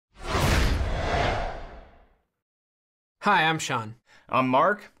Hi, I'm Sean. I'm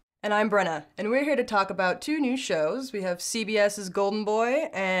Mark. And I'm Brenna, and we're here to talk about two new shows. We have CBS's Golden Boy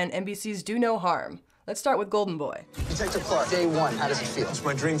and NBC's Do No Harm. Let's start with Golden Boy. Detective Clark, day one, how does it feel? It's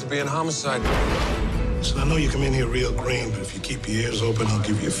my dream to be in homicide. Listen, I know you come in here real green, but if you keep your ears open, I'll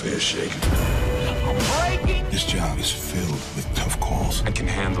give you a fair shake. This job is filled with tough calls. I can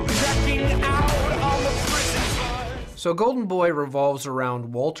handle it. So Golden Boy revolves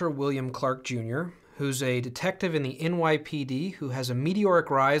around Walter William Clark Jr., who's a detective in the NYPD who has a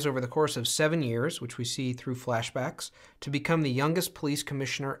meteoric rise over the course of 7 years, which we see through flashbacks, to become the youngest police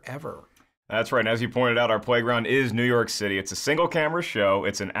commissioner ever. That's right, and as you pointed out, our playground is New York City. It's a single-camera show.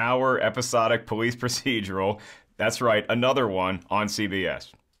 It's an hour episodic police procedural. That's right, another one on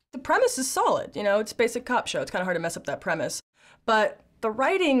CBS. The premise is solid. You know, it's a basic cop show. It's kind of hard to mess up that premise. But the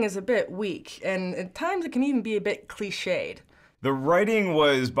writing is a bit weak, and at times it can even be a bit cliched. The writing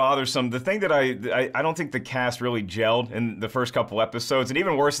was bothersome. The thing that I don't think the cast really gelled in the first couple episodes, and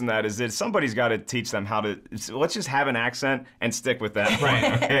even worse than that is that somebody's got to teach them how to, let's just have an accent and stick with that,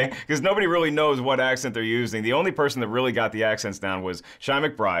 right, okay? Because nobody really knows what accent they're using. The only person that really got the accents down was Shy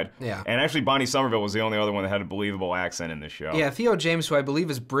McBride. Yeah. And actually Bonnie Somerville was the only other one that had a believable accent in this show. Yeah, Theo James, who I believe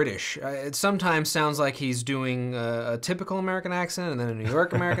is British, it sometimes sounds like he's doing a typical American accent and then a New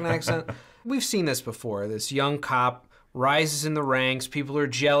York American accent. We've seen this before, this young cop rises in the ranks, people are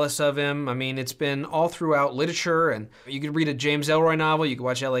jealous of him. I mean, it's been all throughout literature, and you could read a James Ellroy novel, you could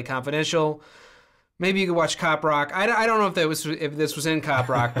watch LA Confidential, maybe you could watch Cop Rock. I don't know if this was in Cop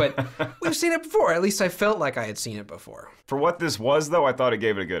Rock, but we've seen it before. At least I felt like I had seen it before. For what this was, though, I thought it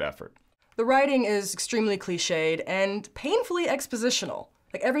gave it a good effort. The writing is extremely cliched and painfully expositional.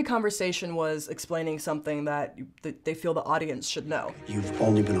 Like, every conversation was explaining something that they feel the audience should know. You've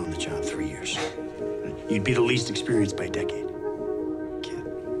only been on the job 3 years. You'd be the least experienced by a decade. Kid,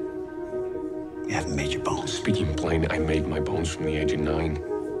 you haven't made your bones. Speaking plain, I made my bones from the age of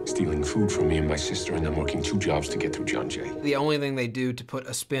 9, stealing food from me and my sister, and then working 2 jobs to get through John Jay. The only thing they do to put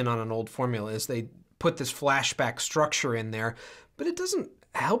a spin on an old formula is they put this flashback structure in there, but it doesn't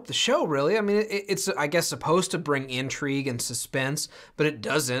help the show, really. I mean, it's, I guess, supposed to bring intrigue and suspense, but it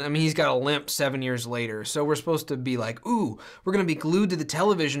doesn't. I mean, he's got a limp 7 years later, so we're supposed to be like, ooh, we're going to be glued to the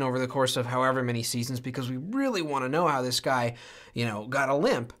television over the course of however many seasons because we really want to know how this guy, you know, got a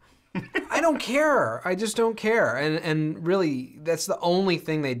limp. I don't care. I just don't care. And really, that's the only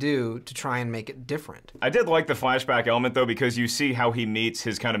thing they do to try and make it different. I did like the flashback element, though, because you see how he meets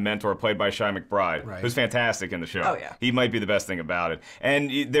his kind of mentor, played by Shy McBride, right, who's fantastic in the show. Oh, yeah. He might be the best thing about it.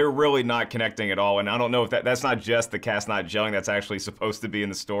 And they're really not connecting at all. And I don't know if that's not just the cast not gelling, that's actually supposed to be in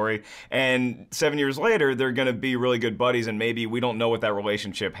the story. And 7 years later, they're going to be really good buddies, and maybe we don't know what that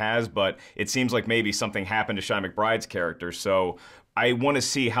relationship has, but it seems like maybe something happened to Shy McBride's character. So I want to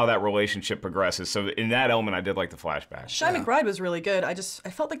see how that relationship progresses. So in that element, I did like the flashback. Shy McBride was really good. I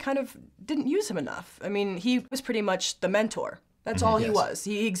felt they kind of didn't use him enough. I mean, he was pretty much the mentor. That's all he was.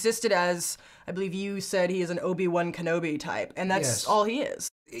 He existed as, I believe you said he is an Obi-Wan Kenobi type, and that's all he is.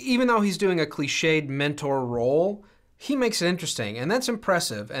 Even though he's doing a cliched mentor role, he makes it interesting, and that's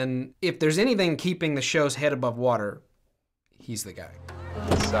impressive. And if there's anything keeping the show's head above water, he's the guy.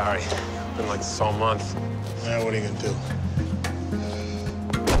 Sorry, been like this all month. Now what are you gonna do?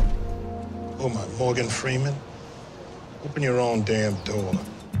 Oh, my Morgan Freeman? Open your own damn door.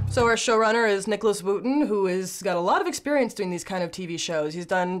 So our showrunner is Nicholas Wooton, who has got a lot of experience doing these kind of TV shows. He's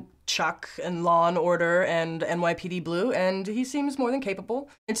done Chuck and Law and Order and NYPD Blue, and he seems more than capable.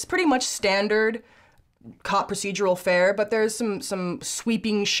 It's pretty much standard cop procedural fare, but there's some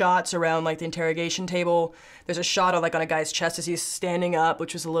sweeping shots around, like, the interrogation table. There's a shot of, like, on a guy's chest as he's standing up,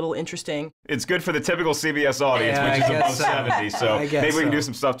 which was a little interesting. It's good for the typical CBS audience, which is above 70, so maybe we can do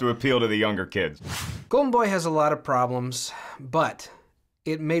some stuff to appeal to the younger kids. Golden Boy has a lot of problems, but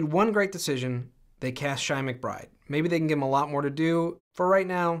it made one great decision. They cast Shy McBride. Maybe they can give him a lot more to do. For right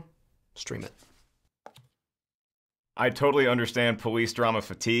now, stream it. I totally understand police drama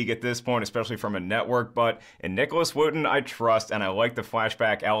fatigue at this point, especially from a network, but in Nicholas Wooton, I trust, and I like the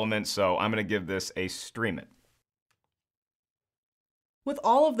flashback element, so I'm going to give this a stream it. With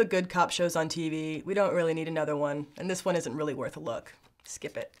all of the good cop shows on TV, we don't really need another one, and this one isn't really worth a look.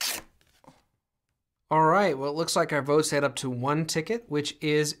 Skip it. All right, well, it looks like our votes add up to one ticket, which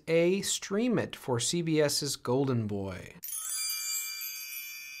is a stream it for CBS's Golden Boy.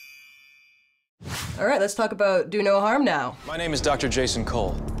 All right, let's talk about Do No Harm now. My name is Dr. Jason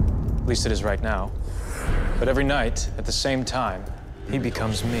Cole. At least it is right now. But every night, at the same time, he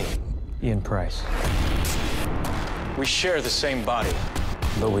becomes me, Ian Price. We share the same body,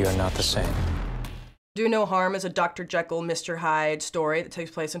 but we are not the same. Do No Harm is a Dr. Jekyll, Mr. Hyde story that takes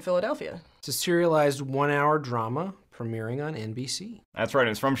place in Philadelphia. It's a serialized one-hour drama premiering on NBC. That's right,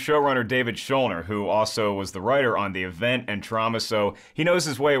 and it's from showrunner David Shulner, who also was the writer on The Event and Trauma, so he knows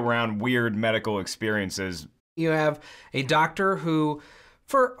his way around weird medical experiences. You have a doctor who,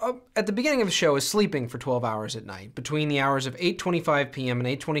 at the beginning of the show, is sleeping for 12 hours at night, between the hours of 8:25 p.m. and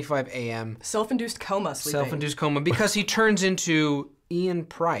 8:25 a.m. Self-induced coma sleeping. Self-induced coma, because he turns into Ian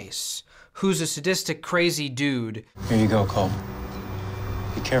Price, who's a sadistic, crazy dude. Here you go, Cole.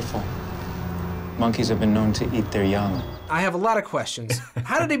 Be careful. Monkeys have been known to eat their young. I have a lot of questions.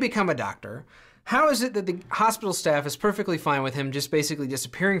 How did he become a doctor? How is it that the hospital staff is perfectly fine with him just basically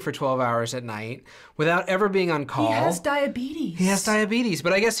disappearing for 12 hours at night without ever being on call? He has diabetes. He has diabetes,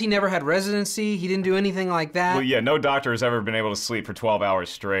 but I guess he never had residency. He didn't do anything like that. Well, yeah, no doctor has ever been able to sleep for 12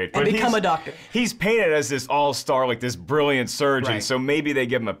 hours straight. And become a doctor. He's painted as this all-star, like this brilliant surgeon, Right. so maybe they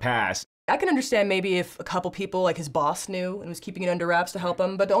give him a pass. I can understand maybe if a couple people, like his boss, knew and was keeping it under wraps to help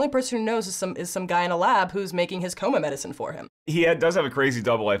him, but the only person who knows is some guy in a lab who's making his coma medicine for him. He does have a crazy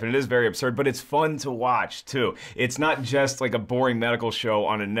double life, and it is very absurd, but it's fun to watch, too. It's not just like a boring medical show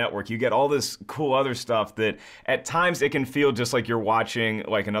on a network. You get all this cool other stuff that, at times, it can feel just like you're watching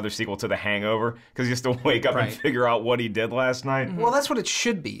like another sequel to The Hangover, because you have to wake up and figure out what he did last night. Well, that's what it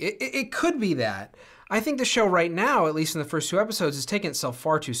should be. It could be that. I think the show right now, at least in the first 2 episodes, is taking itself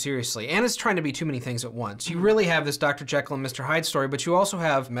far too seriously, and it's trying to be too many things at once. You really have this Dr. Jekyll and Mr. Hyde story, but you also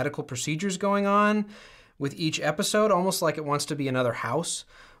have medical procedures going on with each episode, almost like it wants to be another house.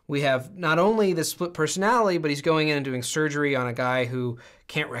 We have not only the split personality, but he's going in and doing surgery on a guy who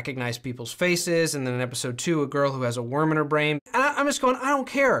can't recognize people's faces, and then in episode 2, a girl who has a worm in her brain. And I'm just going, I don't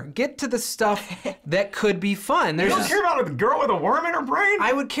care. Get to the stuff that could be fun. You don't care about a girl with a worm in her brain?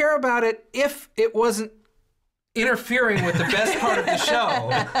 I would care about it if it wasn't interfering with the best part of the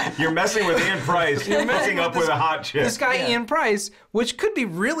show. You're messing with Ian Price. You're messing up with a hot chick. This guy, Ian Price, which could be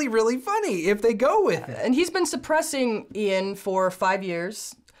really, really funny if they go with it. And he's been suppressing Ian for 5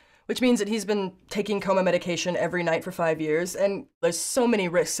 years, which means that he's been taking coma medication every night for 5 years, and there's so many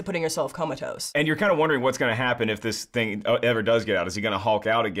risks to putting yourself comatose. And you're kind of wondering what's going to happen if this thing ever does get out. Is he going to Hulk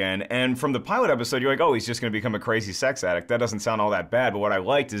out again? And from the pilot episode, you're like, oh, he's just going to become a crazy sex addict. That doesn't sound all that bad, but what I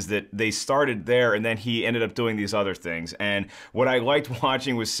liked is that they started there, and then he ended up doing these other things. And what I liked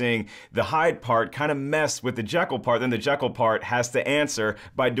watching was seeing the Hyde part kind of mess with the Jekyll part, then the Jekyll part has to answer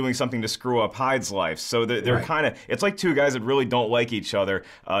by doing something to screw up Hyde's life. So they're kind of, it's like two guys that really don't like each other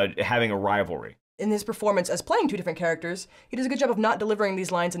having a rivalry. In his performance as playing two different characters, he does a good job of not delivering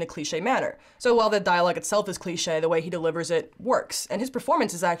these lines in a cliche manner. So while the dialogue itself is cliche, the way he delivers it works, and his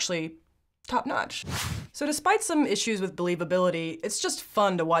performance is actually top-notch. So despite some issues with believability, it's just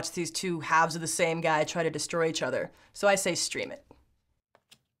fun to watch these two halves of the same guy try to destroy each other. So I say stream it.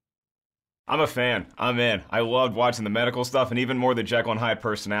 I'm a fan. I'm in. I loved watching the medical stuff and even more the Jekyll and Hyde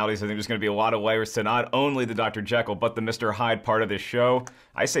personalities. I think there's going to be a lot of layers to not only the Dr. Jekyll, but the Mr. Hyde part of this show.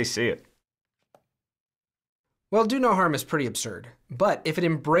 I say see it. Well, Do No Harm is pretty absurd, but if it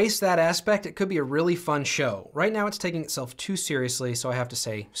embraced that aspect, it could be a really fun show. Right now, it's taking itself too seriously, so I have to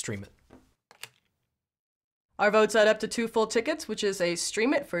say, stream it. Our votes add up to 2 full tickets, which is a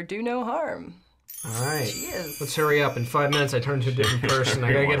stream it for Do No Harm. All right. Cheers. Let's hurry up. In 5 minutes, I turn to a different person.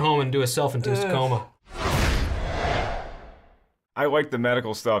 I gotta get home and do a self-induced coma. I like the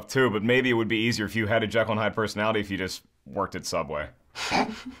medical stuff too, but maybe it would be easier if you had a Jekyll and Hyde personality if you just worked at Subway.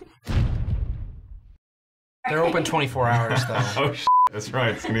 They're open 24 hours, though. Oh, that's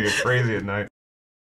right. It's gonna get crazy at night.